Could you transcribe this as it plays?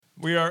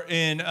We are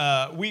in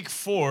week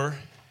 4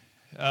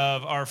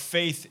 of our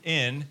faith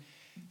in.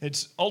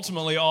 It's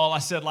ultimately all, I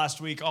said last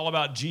week, all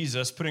about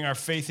Jesus, putting our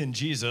faith in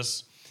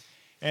Jesus.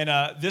 And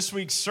this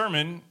week's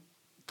sermon,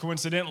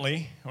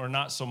 coincidentally, or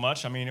not so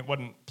much, I mean, it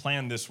wasn't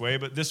planned this way,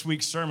 but this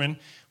week's sermon,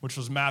 which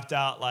was mapped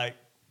out like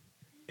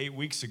 8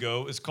 weeks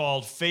ago, is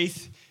called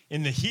Faith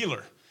in the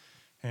Healer.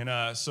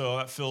 And so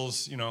that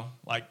feels,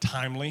 like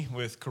timely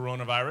with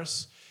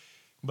coronavirus.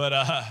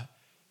 But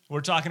we're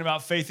talking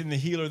about faith in the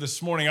healer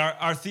this morning.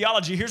 Our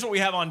theology, here's what we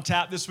have on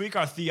tap this week.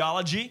 Our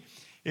theology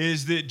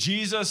is that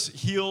Jesus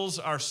heals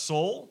our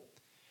soul.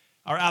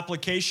 Our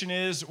application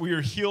is we are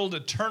healed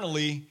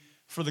eternally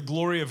for the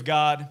glory of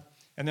God.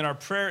 And then our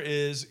prayer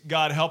is,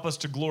 God, help us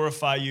to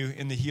glorify you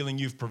in the healing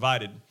you've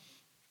provided.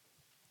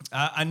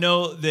 I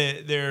know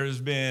that there's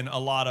been a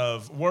lot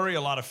of worry,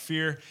 a lot of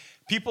fear.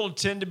 People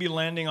tend to be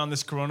landing on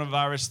this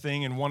coronavirus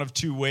thing in one of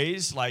two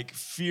ways, like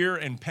fear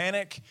and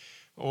panic,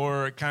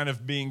 or kind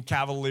of being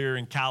cavalier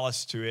and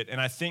callous to it.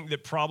 And I think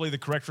that probably the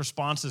correct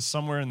response is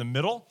somewhere in the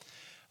middle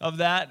of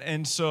that.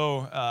 And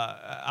so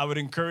I would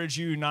encourage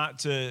you not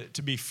to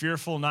be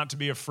fearful, not to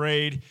be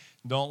afraid.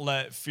 Don't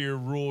let fear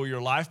rule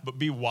your life, but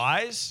be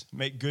wise,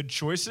 make good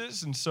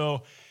choices. And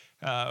so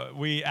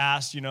we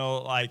asked,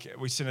 like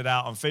we sent it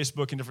out on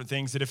Facebook and different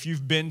things, that if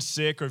you've been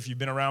sick or if you've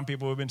been around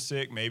people who've been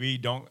sick, maybe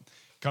don't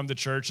come to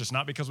church. It's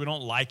not because we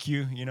don't like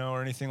you,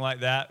 or anything like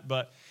that,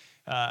 but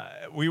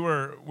we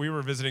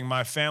were visiting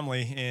my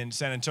family in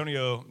San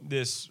Antonio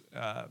this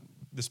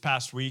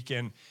past week,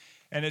 and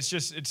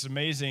it's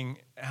amazing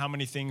how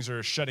many things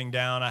are shutting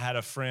down. I had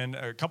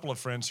a couple of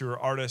friends who are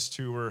artists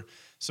who were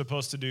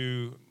supposed to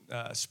do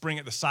Spring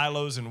at the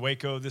Silos in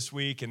Waco this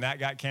week, and that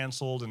got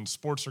canceled, and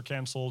sports are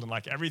canceled, and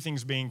like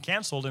everything's being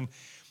canceled. And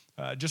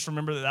just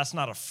remember that that's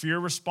not a fear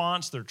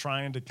response. They're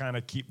trying to kind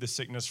of keep the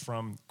sickness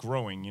from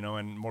growing,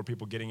 and more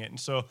people getting it. And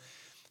so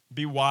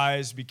be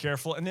wise, be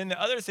careful. And then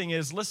the other thing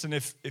is, listen,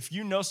 if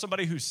you know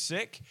somebody who's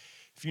sick,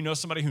 if you know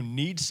somebody who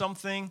needs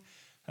something,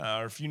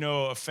 or if you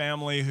know a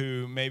family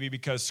who maybe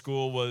because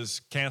school was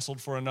canceled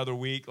for another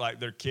week, like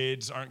their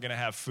kids aren't going to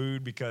have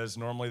food because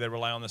normally they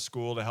rely on the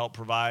school to help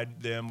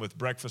provide them with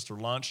breakfast or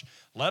lunch,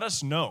 let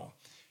us know.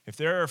 If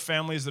there are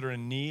families that are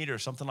in need or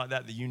something like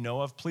that you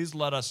know of, please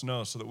let us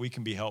know so that we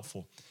can be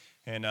helpful.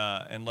 And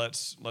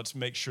let's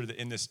make sure that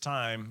in this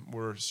time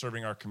we're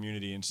serving our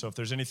community. And so if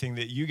there's anything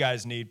that you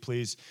guys need,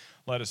 please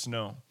let us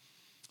know.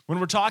 When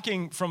we're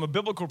talking from a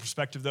biblical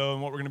perspective, though,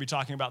 and what we're going to be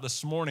talking about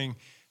this morning,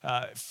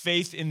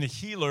 faith in the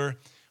healer,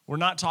 we're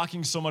not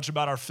talking so much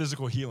about our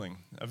physical healing.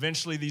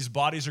 Eventually, these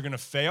bodies are going to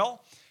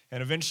fail,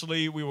 and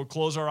eventually we will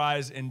close our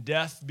eyes in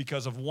death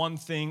because of one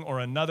thing or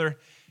another,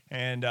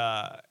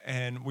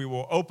 and we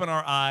will open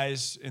our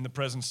eyes in the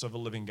presence of a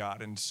living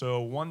God. And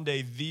so one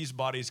day these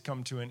bodies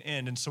come to an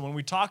end. And so when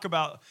we talk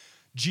about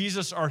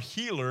Jesus, our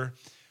healer,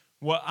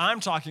 what I'm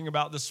talking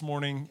about this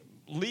morning,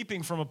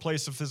 leaping from a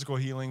place of physical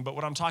healing, but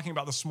what I'm talking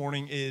about this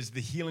morning is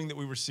the healing that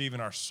we receive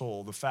in our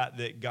soul, the fact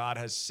that God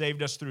has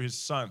saved us through his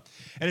Son.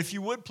 And if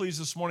you would please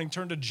this morning,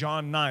 turn to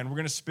John 9. We're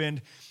going to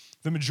spend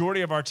the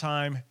majority of our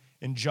time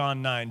in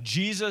John 9.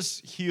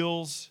 Jesus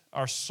heals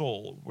our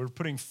soul. We're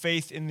putting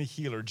faith in the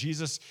healer.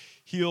 Jesus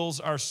heals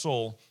our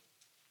soul.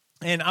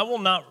 And I will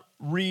not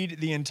read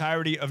the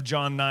entirety of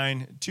John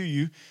 9 to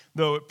you,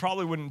 though it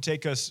probably wouldn't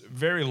take us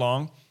very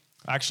long.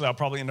 Actually, I'll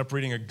probably end up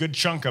reading a good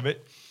chunk of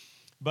it.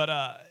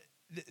 But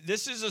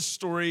this is a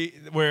story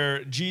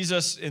where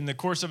Jesus, in the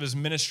course of his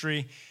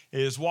ministry,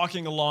 is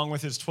walking along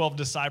with his 12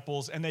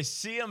 disciples, and they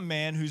see a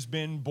man who's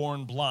been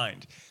born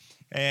blind.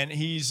 And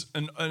he's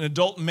an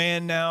adult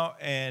man now,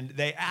 and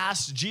they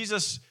asked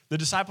Jesus, the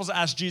disciples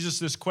asked Jesus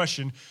this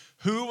question: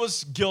 who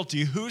was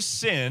guilty, who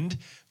sinned,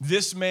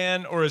 this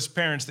man or his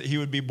parents, that he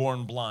would be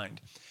born blind?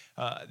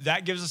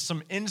 That gives us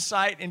some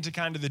insight into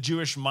kind of the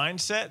Jewish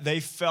mindset. They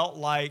felt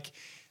like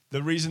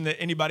the reason that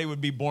anybody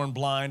would be born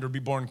blind or be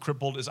born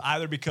crippled is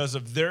either because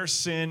of their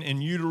sin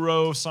in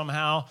utero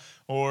somehow,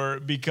 or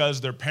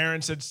because their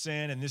parents had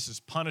sinned and this is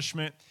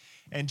punishment.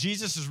 And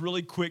Jesus is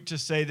really quick to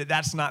say that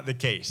that's not the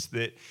case,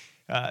 that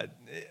I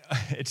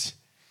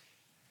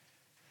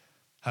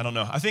don't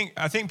know. I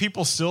think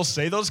people still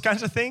say those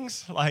kinds of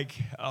things. Like,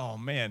 oh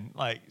man,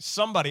 like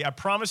somebody, I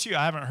promise you,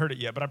 I haven't heard it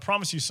yet, but I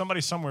promise you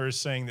somebody somewhere is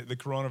saying that the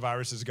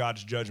coronavirus is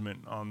God's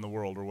judgment on the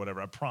world or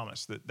whatever. I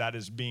promise that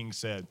is being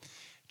said.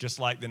 Just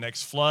like the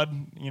next flood,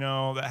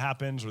 that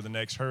happens, or the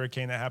next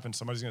hurricane that happens,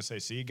 somebody's going to say,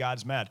 see,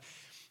 God's mad.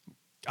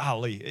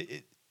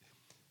 Golly.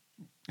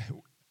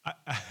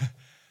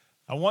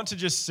 I want to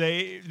just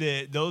say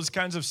that those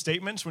kinds of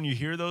statements, when you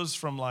hear those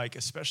from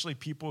especially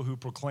people who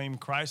proclaim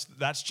Christ,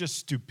 that's just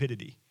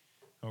stupidity,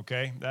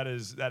 okay? That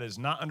is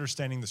not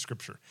understanding the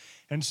scripture.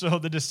 And so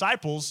the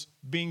disciples,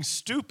 being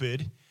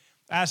stupid,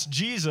 ask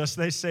Jesus,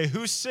 they say,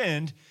 who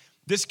sinned,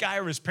 this guy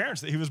or his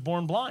parents, that he was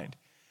born blind?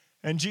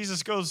 And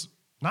Jesus goes,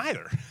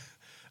 neither.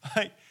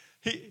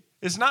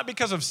 It's not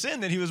because of sin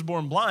that he was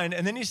born blind.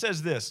 And then he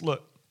says this,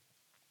 look,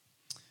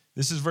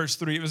 this is verse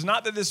 3. It was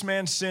not that this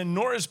man sinned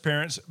nor his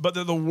parents, but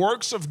that the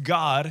works of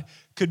God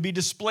could be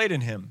displayed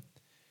in him.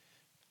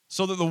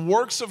 so that the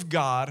works of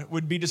God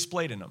would be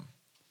displayed in him.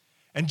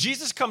 And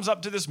Jesus comes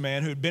up to this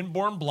man who had been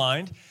born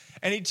blind,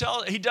 and he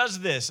does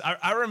this.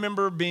 I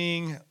remember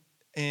being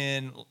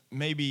in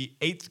maybe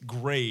 8th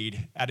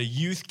grade at a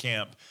youth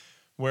camp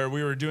where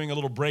we were doing a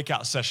little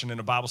breakout session in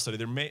a Bible study.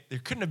 There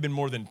couldn't have been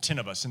more than 10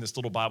 of us in this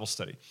little Bible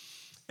study.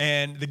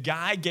 And the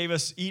guy gave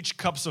us each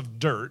cups of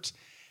dirt.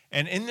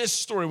 And in this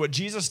story, what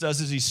Jesus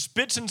does is he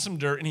spits in some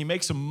dirt and he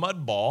makes a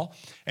mud ball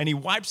and he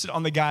wipes it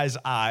on the guy's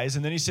eyes.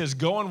 And then he says,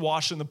 go and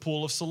wash in the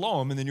pool of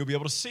Siloam and then you'll be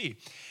able to see.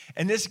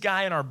 And this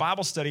guy in our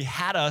Bible study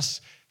had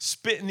us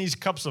spit in these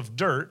cups of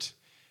dirt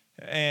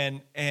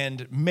and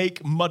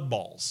make mud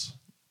balls.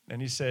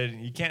 And he said,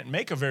 you can't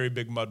make a very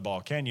big mud ball,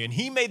 can you? And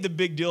he made the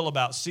big deal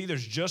about, see,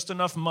 there's just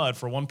enough mud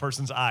for one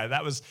person's eye.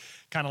 That was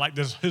kind of like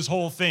his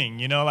whole thing,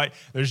 like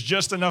there's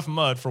just enough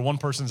mud for one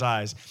person's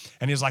eyes.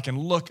 And he's like, and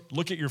look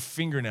at your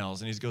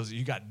fingernails. And he goes,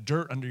 you got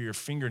dirt under your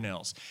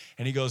fingernails.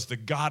 And he goes, the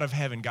God of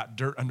heaven got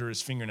dirt under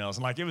his fingernails.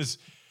 And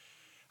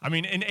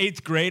in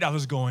 8th grade, I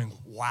was going,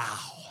 wow,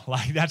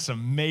 that's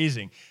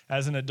amazing.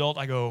 As an adult,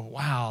 I go,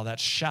 wow,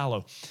 that's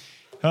shallow.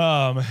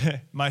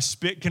 My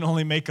spit can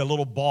only make a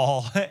little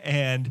ball,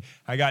 and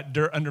I got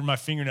dirt under my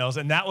fingernails.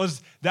 And that was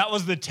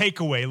the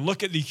takeaway.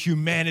 Look at the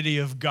humanity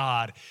of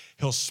God.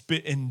 He'll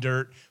spit in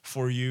dirt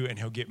for you, and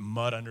he'll get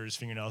mud under his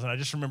fingernails. And I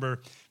just remember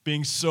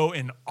being so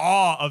in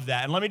awe of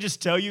that. And let me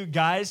just tell you,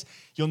 guys,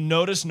 you'll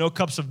notice no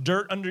cups of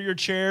dirt under your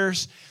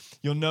chairs.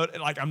 You'll note,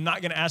 I'm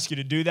not going to ask you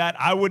to do that.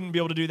 I wouldn't be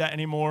able to do that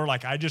anymore.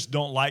 I just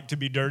don't like to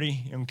be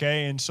dirty,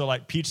 okay? And so,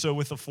 pizza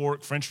with a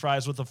fork, French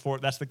fries with a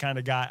fork, that's the kind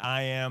of guy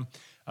I am.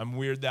 I'm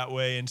weird that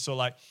way. And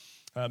so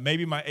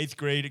maybe my 8th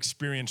grade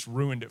experience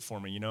ruined it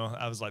for me.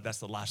 I was like, that's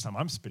the last time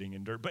I'm spitting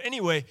in dirt. But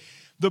anyway,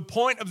 the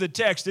point of the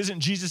text isn't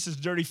Jesus'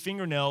 dirty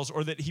fingernails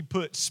or that he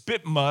put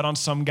spit mud on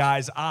some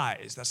guy's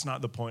eyes. That's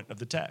not the point of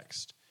the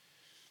text.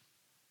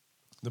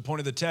 The point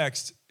of the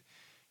text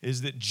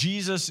is that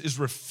Jesus is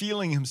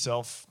revealing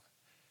himself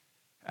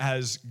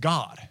as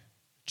God.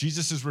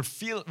 Jesus is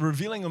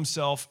revealing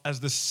himself as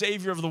the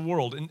Savior of the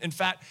world. In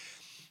fact,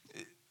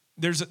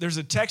 there's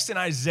a text in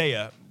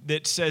Isaiah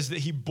that says that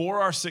he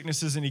bore our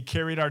sicknesses and he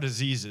carried our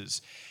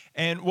diseases.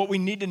 And what we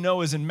need to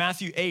know is in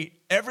Matthew 8,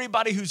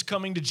 everybody who's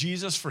coming to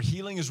Jesus for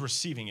healing is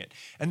receiving it.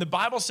 And the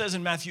Bible says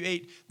in Matthew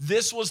 8,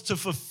 this was to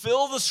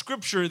fulfill the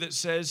scripture that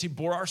says he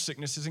bore our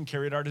sicknesses and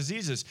carried our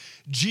diseases.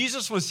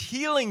 Jesus was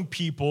healing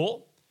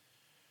people.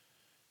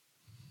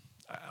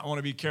 I want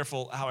to be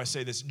careful how I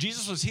say this.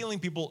 Jesus was healing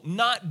people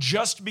not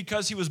just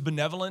because he was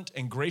benevolent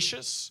and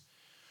gracious,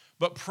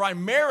 but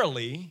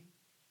primarily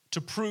to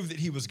prove that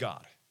he was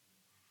God.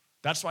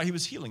 That's why he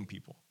was healing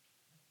people,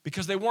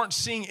 because they weren't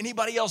seeing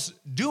anybody else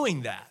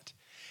doing that.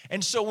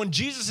 And so when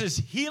Jesus is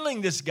healing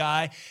this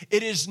guy,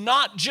 it is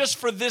not just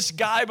for this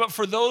guy, but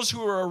for those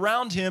who are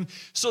around him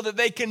so that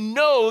they can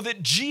know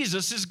that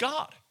Jesus is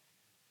God.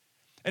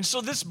 And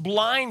so this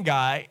blind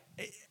guy,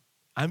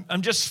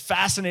 I'm just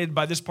fascinated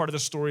by this part of the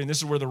story, and this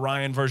is where the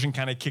Ryan version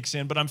kind of kicks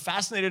in, but I'm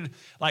fascinated,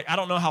 I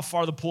don't know how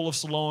far the pool of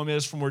Siloam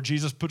is from where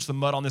Jesus puts the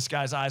mud on this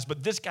guy's eyes,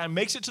 but this guy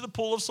makes it to the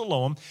pool of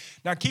Siloam.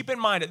 Now, keep in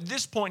mind, at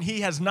this point,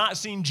 he has not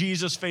seen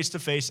Jesus face to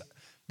face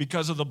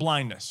because of the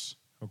blindness,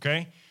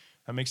 okay?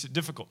 That makes it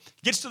difficult.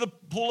 Gets to the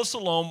pool of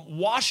Siloam,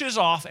 washes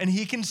off, and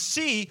he can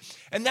see,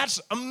 and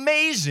that's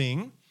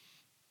amazing.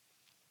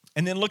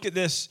 And then look at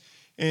this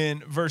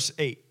in verse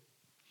 8.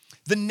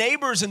 The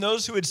neighbors and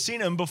those who had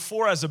seen him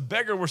before as a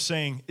beggar were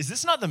saying, is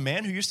this not the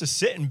man who used to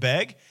sit and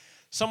beg?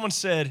 Someone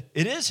said,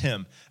 it is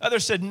him.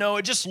 Others said, no,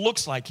 it just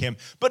looks like him.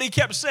 But he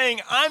kept saying,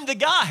 I'm the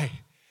guy.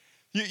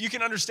 You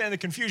can understand the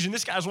confusion.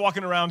 This guy's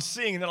walking around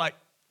seeing, and they're like,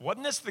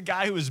 wasn't this the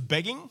guy who was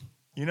begging?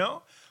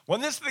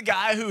 Wasn't this the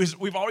guy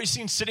we've always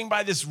seen sitting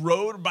by this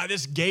road, by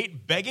this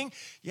gate, begging?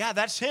 Yeah,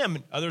 that's him.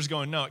 And others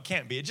going, no, it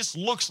can't be. It just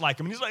looks like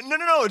him. And he's like,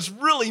 no, it's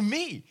really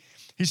me.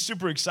 He's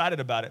super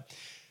excited about it.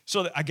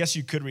 So I guess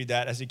you could read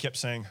that as he kept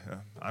saying,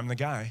 I'm the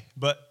guy.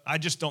 But I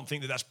just don't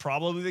think that that's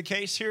probably the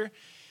case here.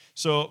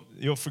 So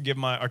you'll forgive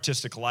my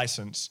artistic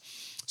license.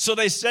 So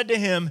they said to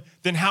him,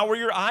 then how were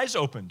your eyes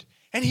opened?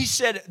 And he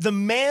said, the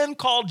man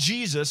called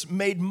Jesus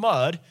made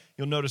mud.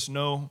 You'll notice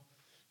no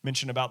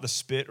mention about the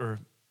spit or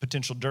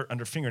potential dirt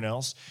under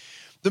fingernails.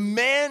 The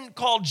man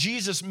called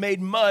Jesus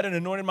made mud and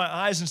anointed my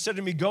eyes and said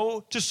to me, go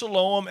to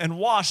Siloam and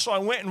wash. So I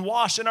went and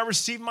washed and I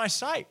received my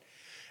sight.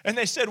 And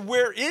they said,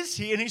 where is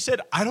he? And he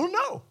said, I don't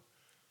know.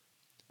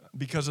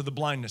 Because of the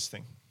blindness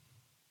thing,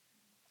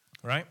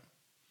 right?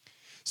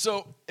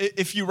 So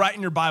if you write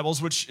in your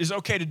Bibles, which is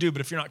okay to do, but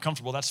if you're not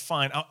comfortable, that's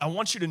fine. I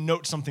want you to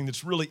note something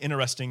that's really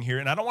interesting here,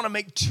 and I don't want to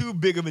make too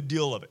big of a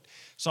deal of it,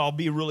 so I'll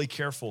be really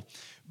careful.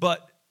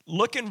 But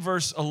look in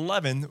verse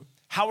 11.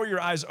 How were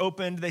your eyes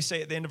opened? They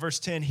say at the end of verse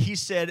 10, he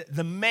said,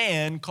 the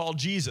man called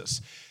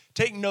Jesus.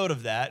 Take note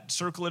of that.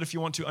 Circle it if you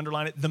want to,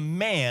 underline it. The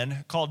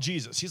man called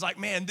Jesus. He's like,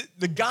 man,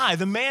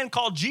 the man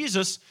called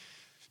Jesus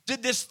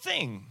did this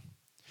thing.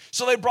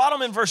 So they brought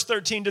him in verse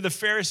 13 to the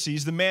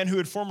Pharisees, the man who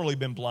had formerly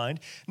been blind.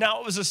 Now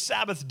it was a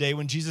Sabbath day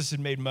when Jesus had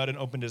made mud and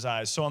opened his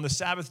eyes. So on the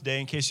Sabbath day,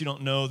 in case you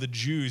don't know, the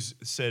Jews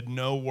said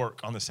no work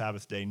on the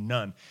Sabbath day,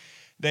 none.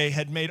 They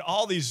had made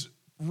all these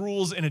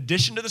rules in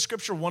addition to the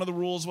scripture. One of the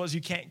rules was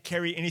you can't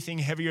carry anything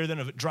heavier than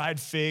a dried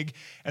fig.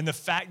 And the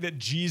fact that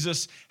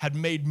Jesus had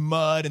made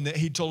mud and that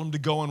he told them to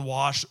go and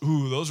wash,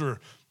 those are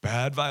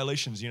bad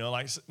violations,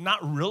 like not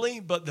really,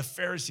 but the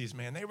Pharisees,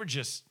 man, they were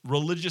just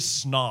religious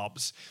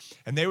snobs.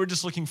 And they were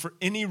just looking for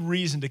any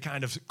reason to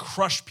kind of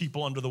crush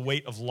people under the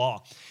weight of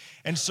law.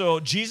 And so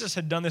Jesus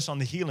had done this on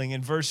the healing.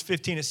 In verse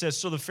 15, it says,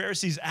 so the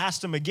Pharisees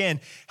asked him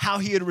again how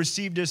he had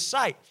received his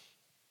sight.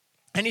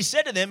 And he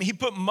said to them, he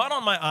put mud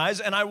on my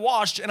eyes, and I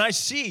washed, and I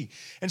see.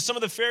 And some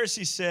of the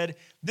Pharisees said,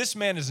 this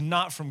man is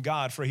not from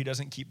God, for he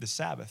doesn't keep the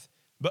Sabbath.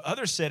 But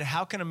others said,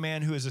 how can a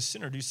man who is a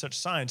sinner do such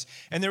signs?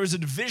 And there was a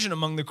division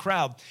among the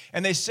crowd.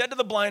 And they said to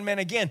the blind man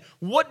again,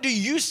 what do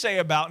you say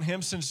about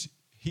him since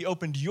he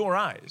opened your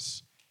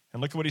eyes?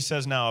 And look at what he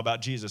says now about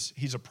Jesus.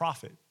 He's a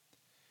prophet.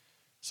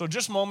 So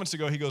just moments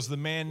ago, he goes, the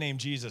man named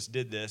Jesus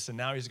did this, and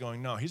now he's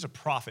going, no, he's a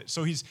prophet.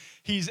 So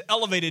he's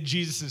elevated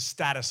Jesus'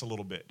 status a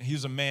little bit.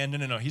 He's a man,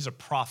 no, he's a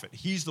prophet.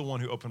 He's the one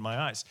who opened my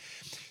eyes.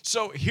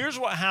 So here's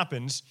what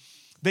happens.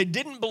 They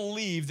didn't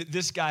believe that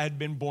this guy had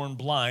been born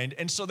blind,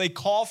 and so they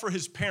call for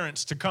his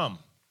parents to come.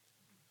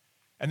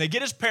 And they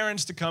get his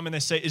parents to come, and they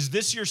say, is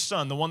this your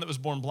son, the one that was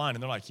born blind?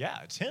 And they're like, yeah,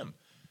 it's him.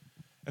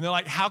 And they're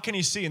like, how can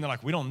he see? And they're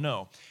like, we don't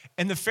know.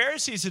 And the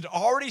Pharisees had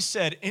already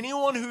said,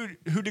 anyone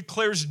who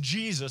declares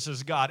Jesus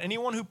as God,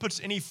 anyone who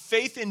puts any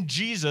faith in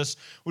Jesus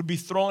would be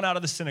thrown out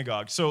of the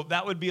synagogue. So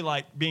that would be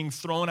like being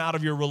thrown out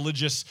of your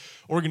religious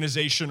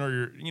organization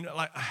or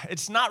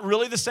it's not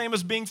really the same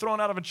as being thrown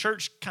out of a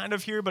church kind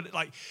of here, but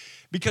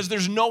because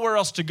there's nowhere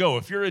else to go.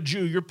 If you're a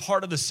Jew, you're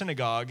part of the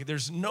synagogue.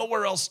 There's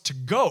nowhere else to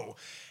go.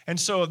 And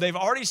so they've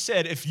already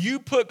said, if you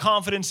put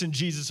confidence in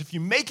Jesus, if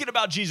you make it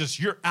about Jesus,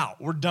 you're out.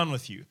 We're done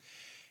with you.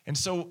 And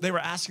so they were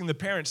asking the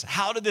parents,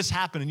 how did this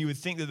happen? And you would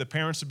think that the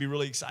parents would be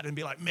really excited and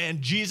be like,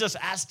 man, Jesus,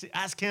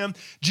 ask him.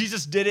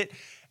 Jesus did it.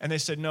 And they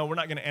said, no, we're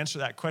not going to answer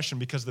that question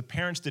because the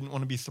parents didn't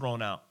want to be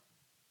thrown out.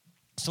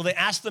 So they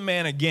asked the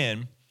man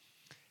again,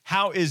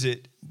 how is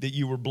it that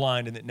you were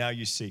blind and that now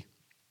you see?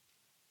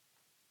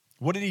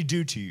 What did he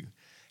do to you?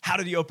 How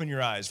did he open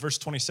your eyes? Verse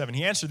 27,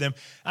 he answered them,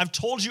 I've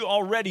told you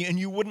already and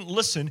you wouldn't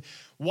listen.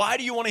 Why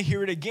do you want to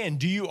hear it again?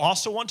 Do you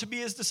also want to be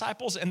his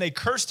disciples? And they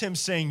cursed him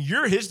saying,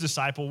 you're his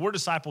disciple. We're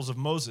disciples of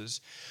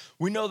Moses.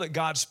 We know that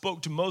God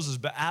spoke to Moses,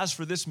 but as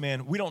for this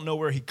man, we don't know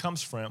where he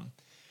comes from.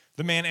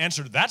 The man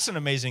answered, that's an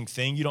amazing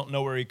thing. You don't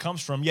know where he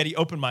comes from, yet he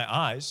opened my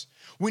eyes.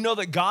 We know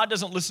that God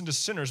doesn't listen to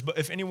sinners, but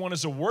if anyone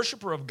is a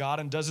worshiper of God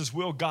and does his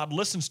will, God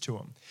listens to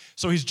him.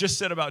 So he's just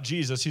said about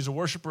Jesus, he's a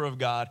worshiper of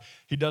God.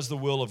 He does the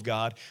will of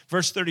God.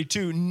 Verse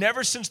 32,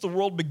 never since the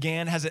world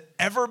began has it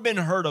ever been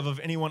heard of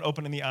anyone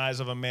opening the eyes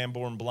of a man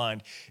born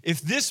blind.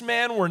 If this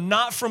man were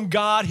not from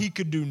God, he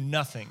could do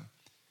nothing.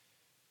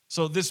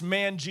 So this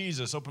man,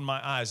 Jesus, opened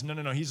my eyes.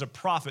 No, he's a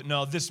prophet.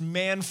 No, this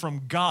man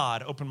from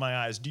God opened my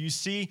eyes. Do you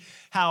see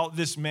how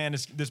this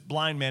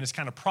blind man is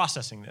kind of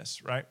processing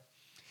this, right?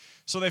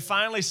 So they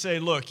finally say,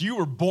 look, you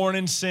were born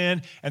in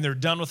sin, and they're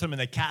done with him, and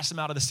they cast him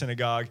out of the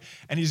synagogue,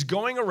 and he's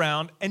going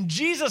around, and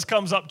Jesus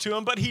comes up to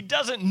him, but he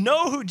doesn't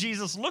know who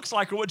Jesus looks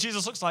like or what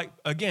Jesus looks like,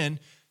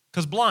 again,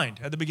 because blind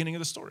at the beginning of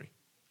the story,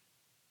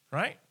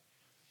 right?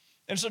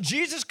 And so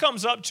Jesus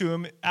comes up to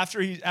him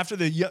after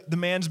the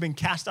man's been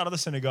cast out of the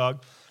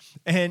synagogue,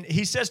 and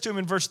he says to him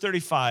in verse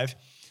 35,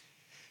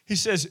 he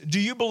says, do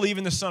you believe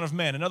in the Son of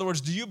Man? In other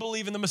words, do you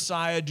believe in the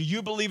Messiah? Do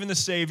you believe in the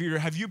Savior?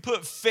 Have you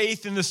put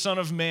faith in the Son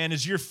of Man?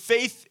 Is your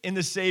faith in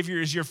the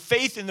Savior? Is your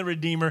faith in the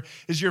Redeemer?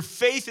 Is your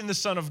faith in the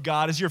Son of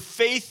God? Is your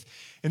faith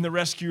in the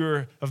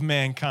rescuer of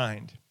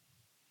mankind?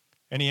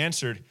 And he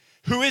answered,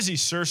 who is he,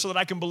 sir, so that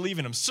I can believe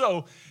in him?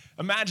 So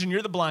imagine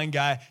you're the blind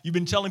guy. You've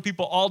been telling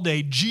people all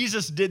day,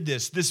 Jesus did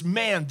this. This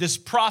man, this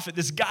prophet,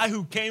 this guy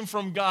who came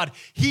from God,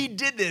 he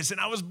did this,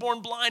 and I was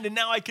born blind, and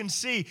now I can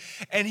see.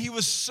 And he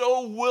was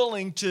so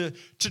willing to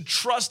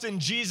trust in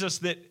Jesus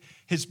that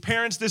his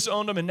parents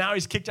disowned him, and now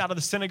he's kicked out of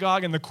the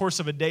synagogue in the course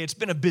of a day. It's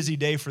been a busy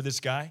day for this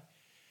guy.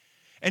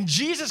 And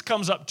Jesus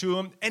comes up to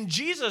him, and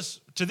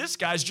Jesus, to this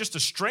guy, is just a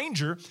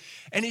stranger,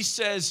 and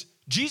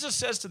Jesus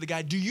says to the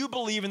guy, do you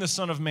believe in the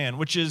Son of Man?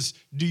 Which is,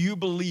 do you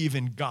believe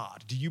in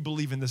God? Do you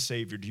believe in the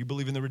Savior? Do you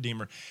believe in the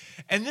Redeemer?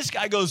 And this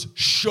guy goes,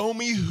 show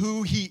me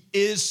who he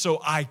is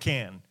so I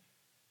can.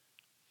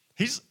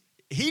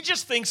 He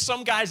just thinks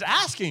some guy's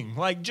asking,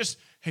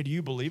 hey, do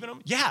you believe in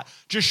him? Yeah,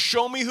 just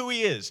show me who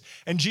he is.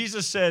 And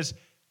Jesus says,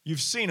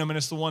 you've seen him, and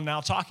it's the one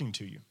now talking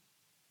to you.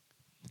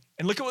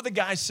 And look at what the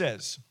guy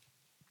says.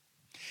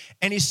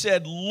 And he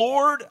said,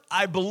 Lord,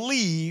 I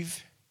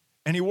believe,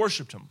 and he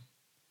worshiped him.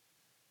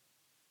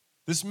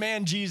 This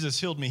man, Jesus,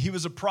 healed me. He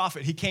was a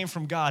prophet. He came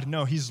from God.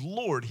 No, he's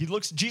Lord. He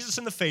looks Jesus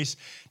in the face,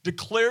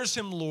 declares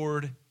him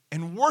Lord,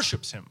 and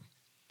worships him.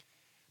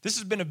 This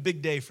has been a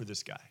big day for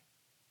this guy.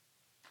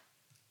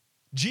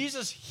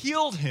 Jesus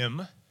healed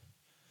him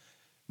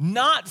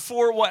not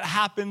for what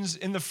happens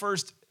in the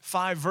first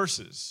 5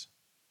 verses.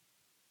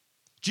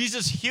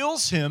 Jesus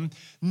heals him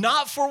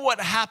not for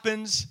what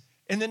happens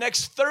in the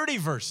next 30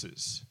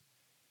 verses.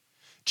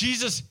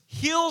 Jesus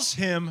heals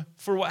him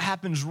for what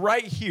happens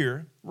right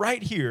here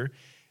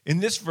in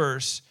this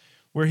verse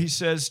where he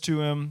says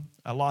to him,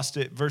 I lost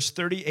it, verse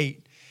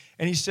 38,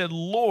 and he said,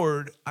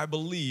 Lord, I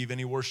believe, and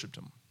he worshiped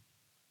him.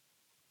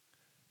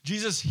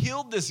 Jesus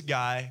healed this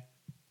guy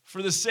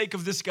for the sake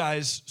of this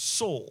guy's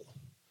soul.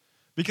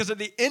 Because at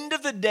the end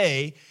of the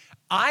day,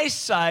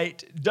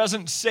 eyesight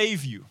doesn't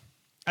save you.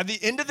 At the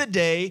end of the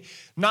day,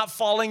 not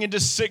falling into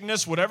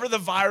sickness, whatever the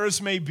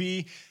virus may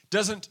be,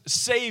 doesn't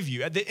save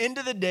you. At the end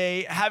of the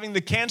day, having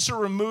the cancer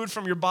removed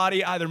from your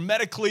body, either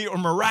medically or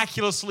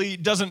miraculously,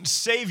 doesn't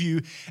save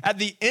you. At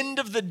the end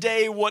of the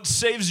day, what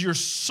saves your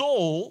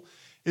soul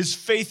is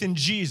faith in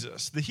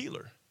Jesus, the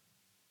healer.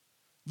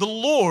 The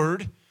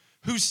Lord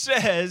who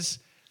says,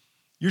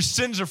 your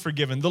sins are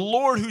forgiven. The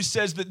Lord who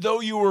says that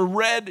though you were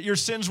red, your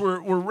sins were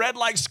red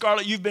like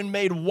scarlet, you've been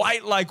made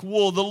white like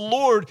wool. The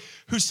Lord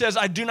who says,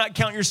 I do not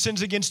count your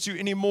sins against you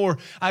anymore.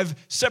 I've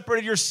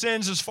separated your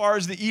sins as far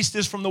as the east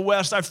is from the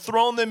west. I've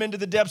thrown them into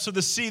the depths of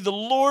the sea. The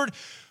Lord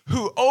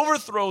who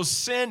overthrows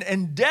sin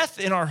and death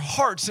in our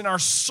hearts, in our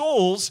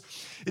souls,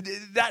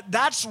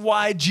 that's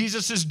why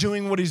Jesus is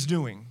doing what he's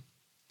doing.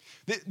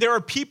 There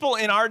are people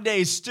in our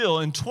days still,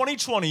 in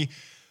 2020,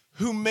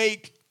 who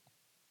make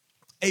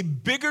a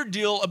bigger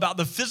deal about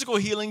the physical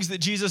healings that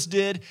Jesus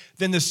did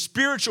than the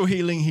spiritual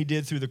healing he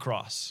did through the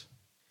cross.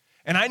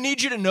 And I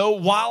need you to know,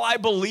 while I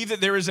believe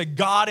that there is a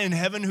God in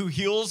heaven who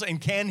heals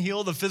and can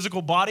heal the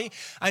physical body,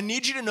 I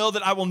need you to know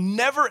that I will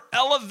never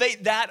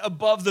elevate that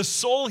above the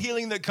soul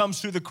healing that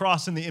comes through the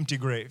cross and the empty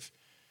grave.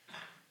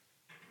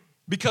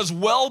 Because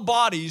well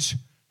bodies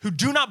who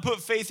do not put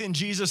faith in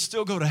Jesus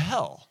still go to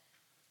hell.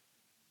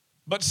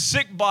 But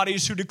sick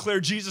bodies who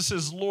declare Jesus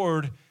as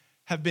Lord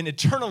have been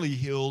eternally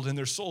healed and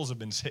their souls have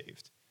been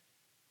saved.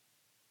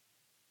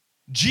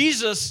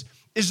 Jesus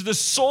is the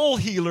soul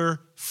healer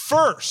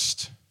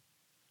first.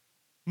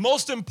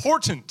 Most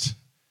important.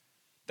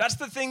 That's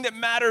the thing that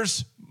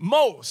matters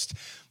most.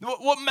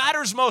 What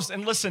matters most,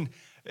 and listen,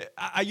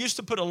 I used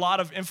to put a lot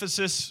of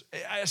emphasis,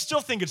 I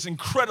still think it's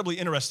incredibly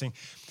interesting,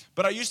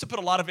 but I used to put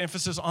a lot of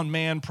emphasis on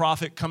man,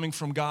 prophet, coming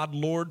from God,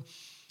 Lord.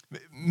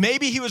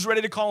 Maybe he was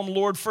ready to call him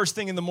Lord first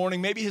thing in the morning.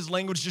 Maybe his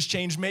language just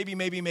changed. Maybe.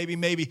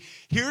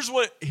 Here's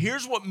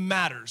what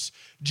matters.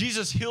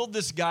 Jesus healed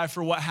this guy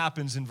for what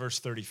happens in verse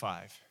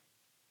 35.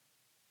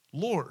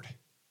 Lord.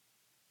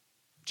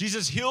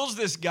 Jesus heals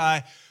this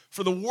guy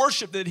for the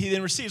worship that he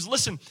then receives.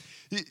 Listen,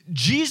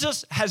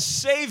 Jesus has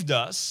saved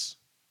us,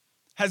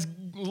 has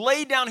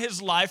laid down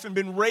his life and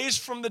been raised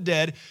from the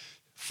dead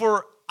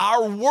for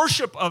our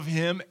worship of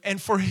him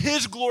and for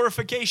his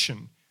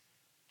glorification.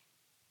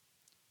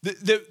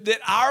 That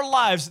our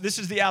lives, this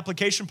is the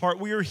application part,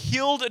 we are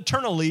healed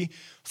eternally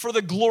for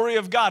the glory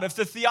of God. If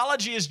the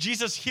theology is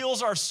Jesus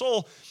heals our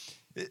soul,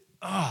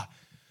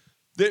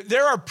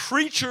 there are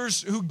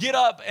preachers who get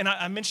up, and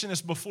I mentioned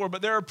this before,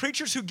 but there are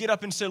preachers who get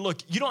up and say, look,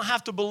 you don't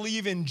have to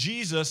believe in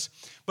Jesus,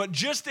 but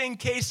just in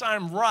case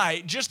I'm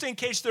right, just in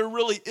case there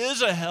really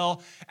is a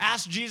hell,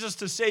 ask Jesus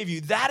to save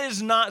you. That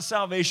is not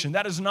salvation.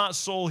 That is not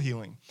soul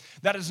healing.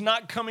 That is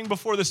not coming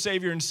before the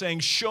Savior and saying,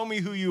 show me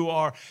who you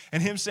are,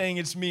 and him saying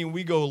it's me, and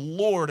we go,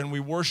 Lord, and we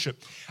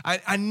worship.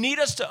 I need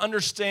us to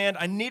understand,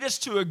 I need us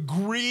to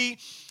agree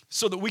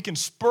so that we can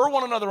spur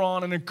one another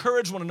on and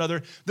encourage one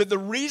another that the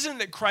reason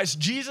that Christ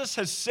Jesus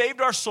has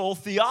saved our soul,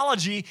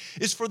 theology,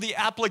 is for the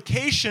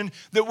application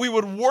that we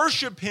would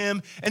worship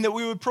him and that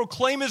we would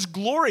proclaim his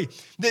glory,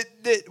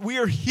 that we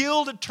are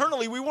healed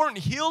eternally. We weren't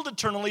healed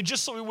eternally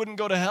just so we wouldn't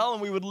go to hell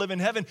and we would live in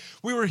heaven.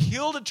 We were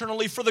healed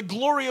eternally for the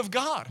glory of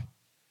God,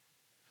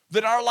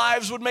 that our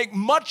lives would make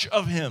much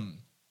of him.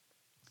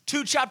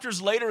 2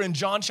 chapters later in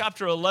John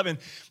chapter 11,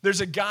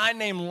 there's a guy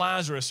named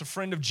Lazarus, a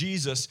friend of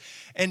Jesus,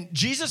 and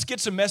Jesus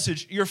gets a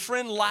message. Your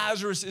friend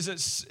Lazarus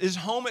is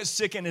home at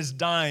sick and is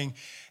dying,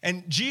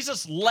 and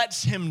Jesus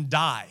lets him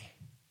die.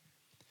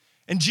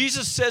 And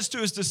Jesus says to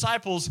his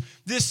disciples,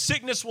 this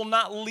sickness will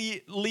not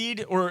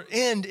lead or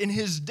end in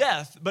his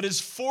death, but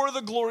is for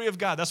the glory of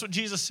God. That's what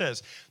Jesus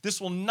says.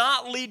 This will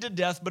not lead to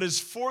death, but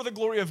is for the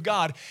glory of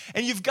God.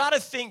 And you've got to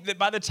think that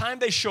by the time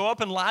they show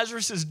up and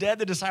Lazarus is dead,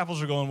 the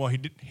disciples are going, well, he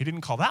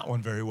didn't call that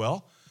one very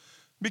well,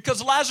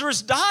 because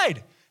Lazarus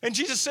died. And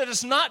Jesus said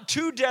it's not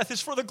to death, it's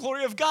for the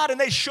glory of God. And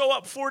they show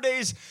up 4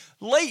 days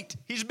late.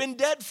 He's been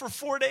dead for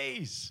 4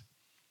 days.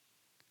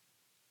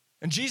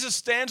 And Jesus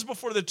stands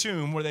before the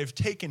tomb where they've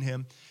taken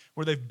him,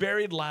 where they've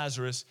buried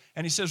Lazarus,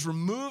 and he says,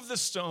 remove the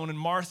stone. And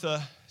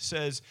Martha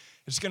says,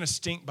 it's going to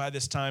stink by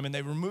this time. And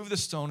they remove the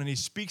stone, and he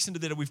speaks into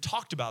the dead. We've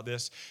talked about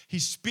this. He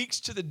speaks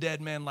to the dead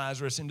man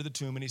Lazarus into the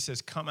tomb, and he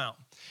says, come out.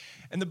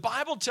 And the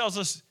Bible tells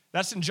us,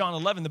 that's in John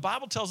 11, the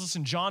Bible tells us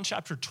in John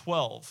chapter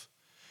 12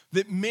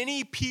 that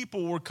many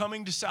people were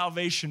coming to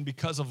salvation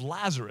because of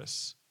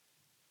Lazarus.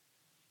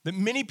 That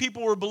many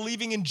people were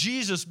believing in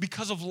Jesus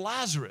because of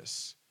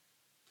Lazarus.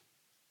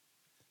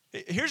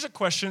 Here's a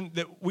question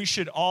that we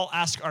should all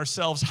ask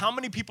ourselves. How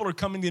many people are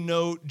coming to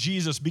know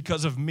Jesus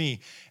because of me?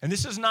 And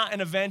this is not an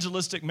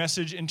evangelistic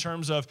message in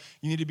terms of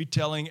you need to be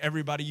telling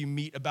everybody you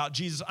meet about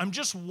Jesus. I'm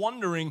just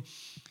wondering,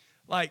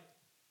 like,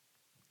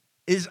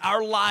 Is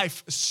our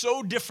life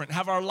so different?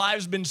 Have our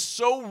lives been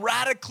so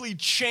radically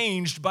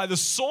changed by the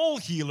soul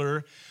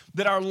healer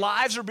that our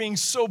lives are being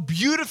so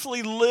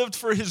beautifully lived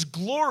for his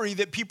glory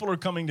that people are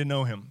coming to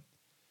know him?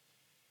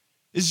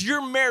 Is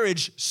your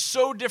marriage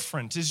so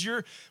different? Is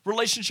your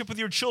relationship with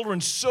your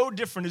children so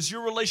different? Is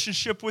your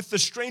relationship with the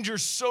stranger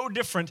so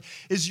different?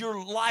 Is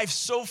your life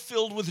so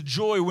filled with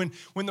joy when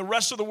the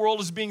rest of the world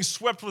is being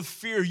swept with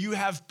fear, you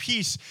have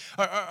peace?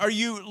 Are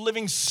you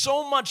living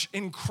so much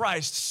in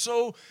Christ,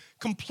 so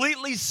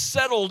completely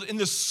settled in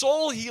the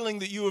soul healing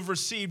that you have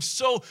received,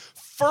 so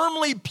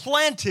firmly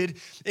planted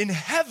in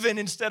heaven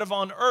instead of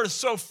on earth,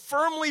 so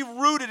firmly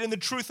rooted in the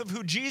truth of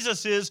who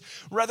Jesus is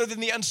rather than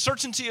the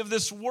uncertainty of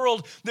this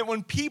world, that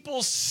when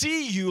people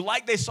see you,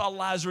 like they saw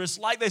Lazarus,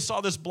 like they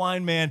saw this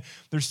blind man,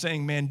 they're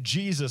saying, man,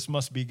 Jesus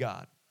must be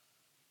God.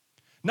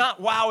 Not,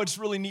 wow, it's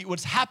really neat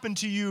what's happened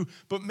to you,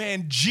 but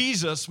man,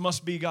 Jesus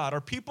must be God. Are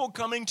people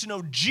coming to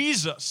know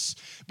Jesus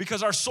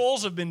because our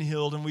souls have been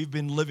healed and we've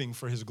been living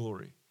for his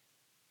glory?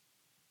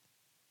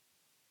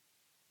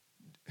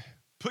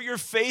 Put your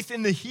faith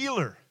in the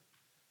healer,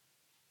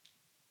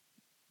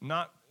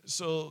 not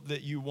so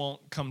that you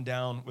won't come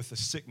down with a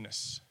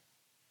sickness,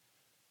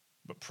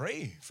 but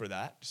pray for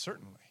that,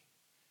 certainly.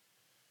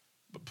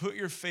 But put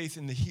your faith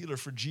in the healer,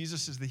 for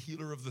Jesus is the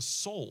healer of the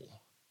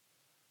soul.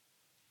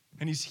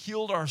 And he's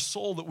healed our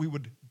soul that we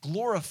would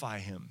glorify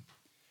him.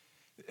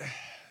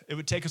 It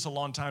would take us a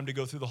long time to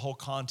go through the whole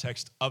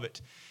context of it.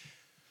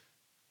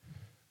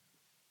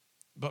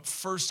 But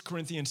 1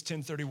 Corinthians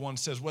 10:31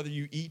 says, whether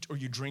you eat or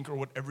you drink or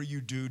whatever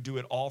you do, do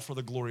it all for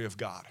the glory of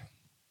God.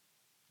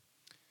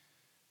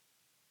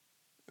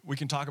 We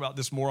can talk about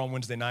this more on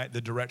Wednesday night,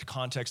 the direct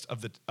context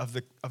of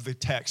the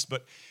text,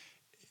 but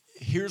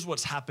here's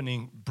what's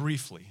happening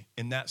briefly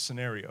in that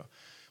scenario.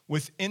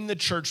 Within the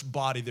church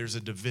body, there's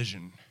a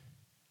division.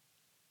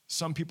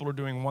 Some people are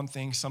doing one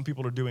thing, some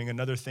people are doing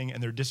another thing,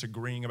 and they're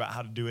disagreeing about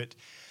how to do it.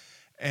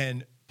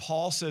 And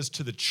Paul says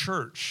to the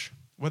church,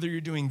 whether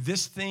you're doing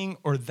this thing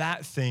or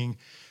that thing,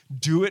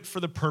 do it for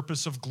the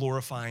purpose of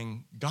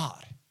glorifying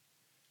God.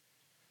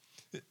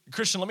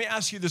 Christian, let me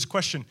ask you this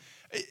question.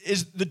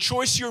 Is the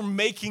choice you're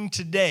making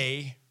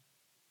today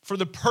for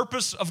the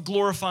purpose of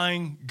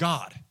glorifying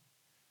God?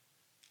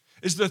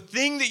 Is the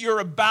thing that you're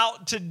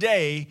about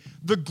today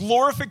the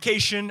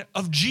glorification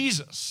of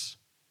Jesus?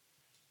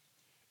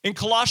 In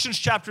Colossians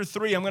chapter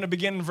 3, I'm going to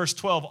begin in verse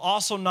 12,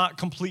 also not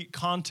complete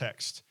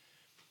context.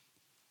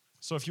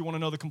 So if you want to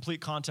know the complete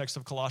context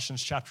of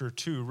Colossians chapter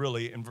 2,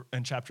 really,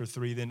 in chapter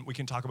 3, then we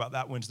can talk about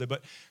that Wednesday.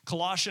 But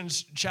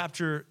Colossians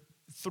chapter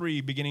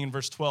 3, beginning in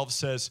verse 12,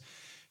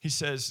 he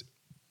says,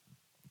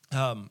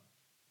 wow,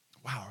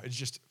 it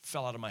just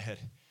fell out of my head.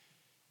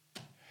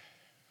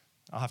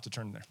 I'll have to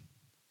turn there.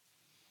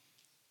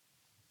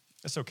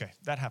 It's okay.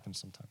 That happens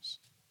sometimes.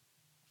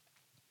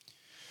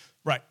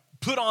 Right.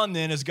 Put on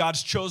then as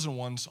God's chosen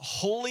ones,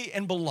 holy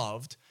and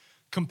beloved,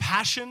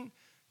 compassion,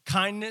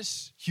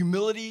 kindness,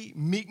 humility,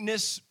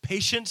 meekness,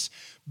 patience,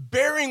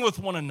 bearing with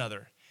one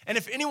another. And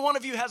if any one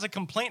of you has a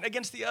complaint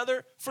against the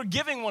other,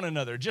 forgiving one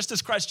another, just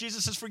as Christ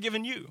Jesus has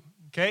forgiven you.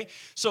 Okay?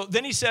 So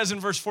then he says in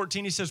verse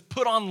 14, he says,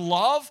 put on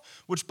love,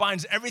 which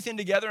binds everything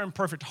together in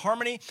perfect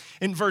harmony.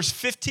 In verse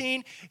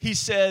 15, he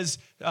says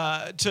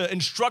to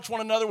instruct one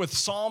another with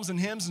psalms and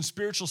hymns and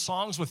spiritual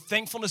songs with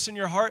thankfulness in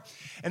your heart.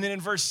 And then in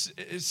verse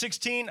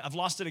 16, I've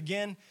lost it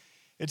again.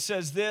 It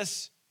says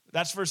this.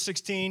 That's verse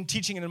 16,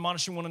 teaching and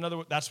admonishing one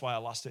another. That's why I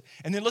lost it.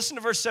 And then listen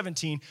to verse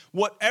 17.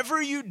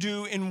 Whatever you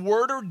do in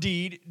word or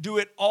deed, do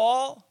it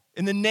all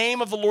in the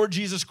name of the Lord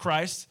Jesus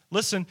Christ.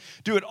 Listen,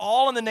 do it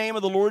all in the name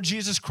of the Lord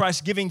Jesus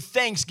Christ, giving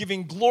thanks,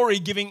 giving glory,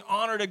 giving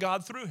honor to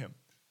God through him.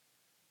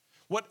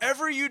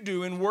 Whatever you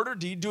do in word or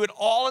deed, do it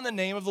all in the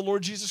name of the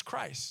Lord Jesus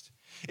Christ.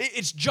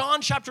 It's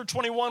John chapter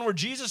 21 where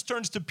Jesus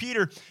turns to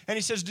Peter and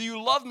he says, do you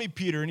love me,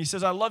 Peter? And he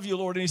says, I love you,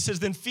 Lord. And he says,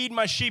 then feed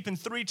my sheep. And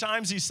 3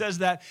 times he says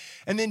that.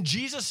 And then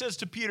Jesus says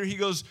to Peter, he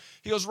goes,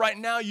 right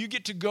now you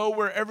get to go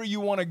wherever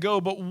you want to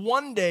go. But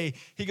one day,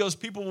 he goes,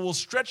 people will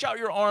stretch out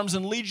your arms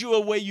and lead you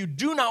a way you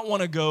do not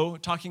want to go,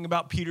 talking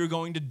about Peter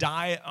going to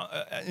die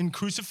in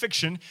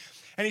crucifixion.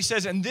 And he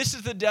says, and this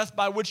is the death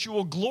by which you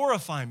will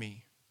glorify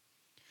me.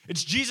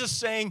 It's Jesus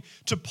saying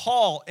to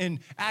Paul in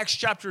Acts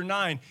chapter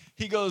 9,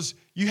 he goes,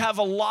 you have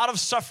a lot of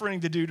suffering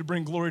to do to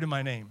bring glory to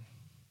my name.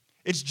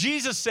 It's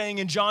Jesus saying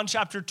in John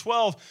chapter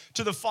 12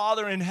 to the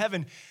Father in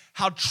heaven,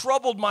 how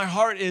troubled my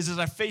heart is as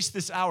I face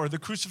this hour, the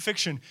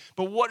crucifixion.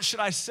 But what should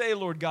I say,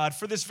 Lord God?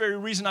 For this very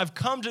reason I've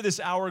come to this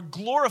hour,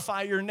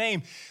 glorify your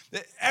name.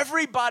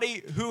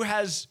 Everybody who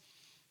has,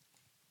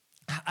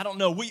 I don't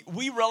know,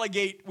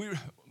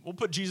 we'll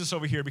put Jesus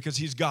over here because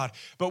he's God.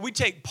 But we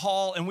take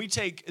Paul and we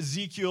take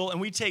Ezekiel and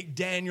we take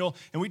Daniel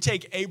and we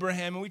take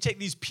Abraham and we take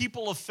these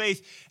people of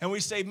faith and we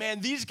say,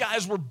 man, these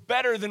guys were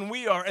better than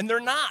we are. And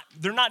they're not.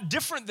 They're not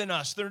different than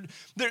us. They're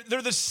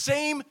the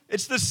same.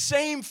 It's the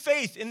same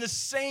faith in the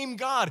same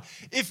God.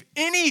 If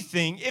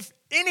anything,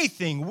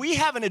 we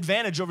have an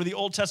advantage over the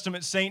Old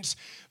Testament saints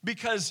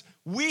because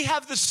we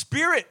have the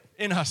Spirit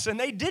in us and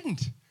they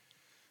didn't.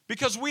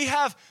 because we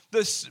have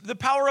the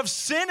power of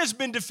sin has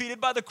been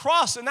defeated by the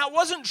cross, and that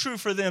wasn't true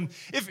for them.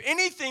 If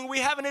anything, we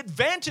have an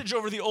advantage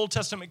over the Old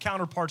Testament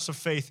counterparts of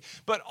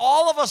faith, but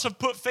all of us have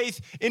put faith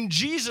in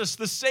Jesus,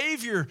 the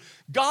Savior,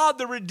 God,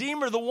 the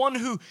Redeemer, the one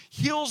who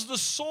heals the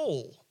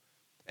soul.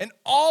 And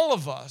all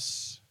of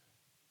us,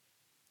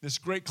 this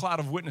great cloud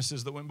of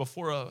witnesses that went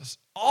before us,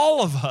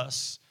 all of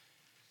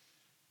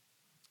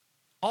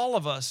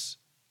us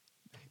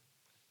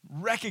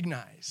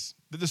recognize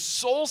that the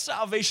soul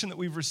salvation that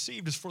we've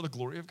received is for the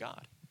glory of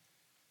God.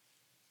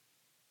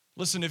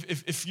 Listen,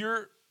 if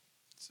your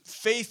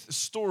faith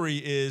story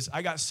is,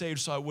 I got saved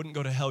so I wouldn't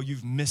go to hell,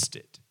 you've missed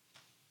it.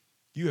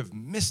 You have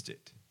missed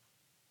it.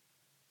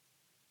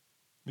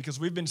 Because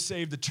we've been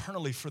saved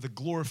eternally for the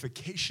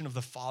glorification of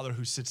the Father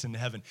who sits in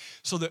heaven.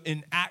 So that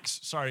in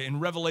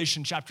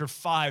Revelation chapter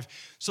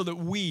 5, so that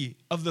we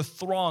of the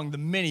throng, the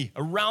many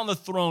around the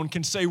throne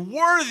can say,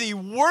 worthy,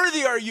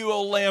 worthy are you,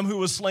 O Lamb who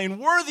was slain.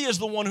 Worthy is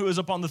the one who is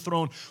upon the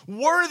throne.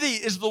 Worthy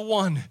is the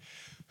one.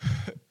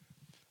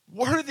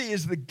 Worthy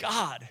is the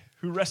God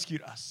who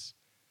rescued us,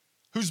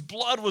 whose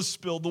blood was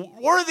spilled.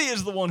 Worthy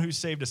is the one who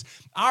saved us.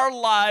 Our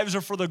lives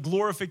are for the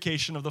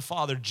glorification of the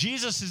Father.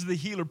 Jesus is the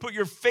healer. Put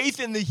your faith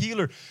in the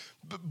healer.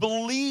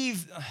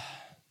 Believe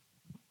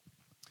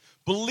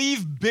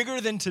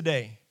bigger than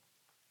today.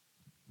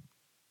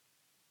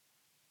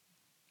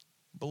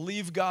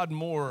 Believe God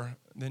more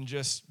than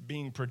just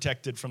being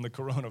protected from the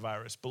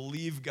coronavirus.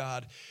 Believe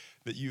God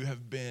that you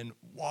have been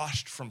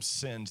washed from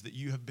sins, that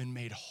you have been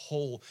made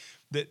whole,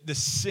 that the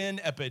sin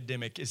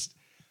epidemic is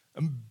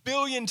a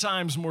billion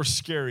times more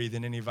scary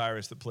than any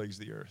virus that plagues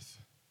the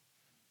earth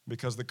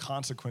because the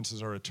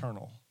consequences are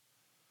eternal.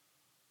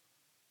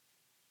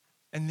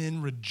 And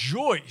then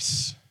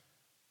rejoice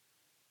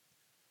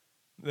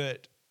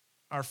that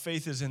our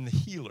faith is in the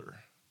healer,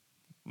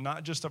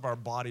 not just of our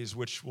bodies,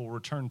 which will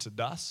return to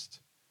dust,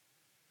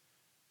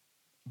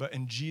 but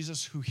in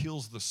Jesus who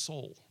heals the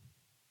soul.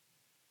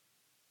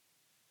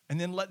 And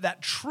then let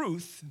that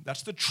truth,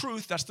 that's the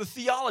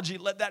theology,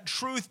 let that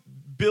truth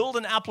build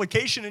an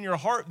application in your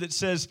heart that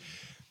says,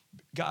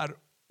 God,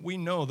 we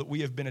know that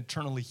we have been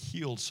eternally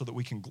healed so that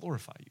we can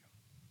glorify you.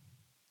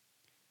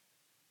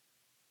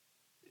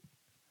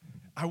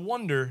 I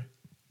wonder,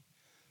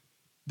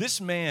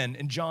 this man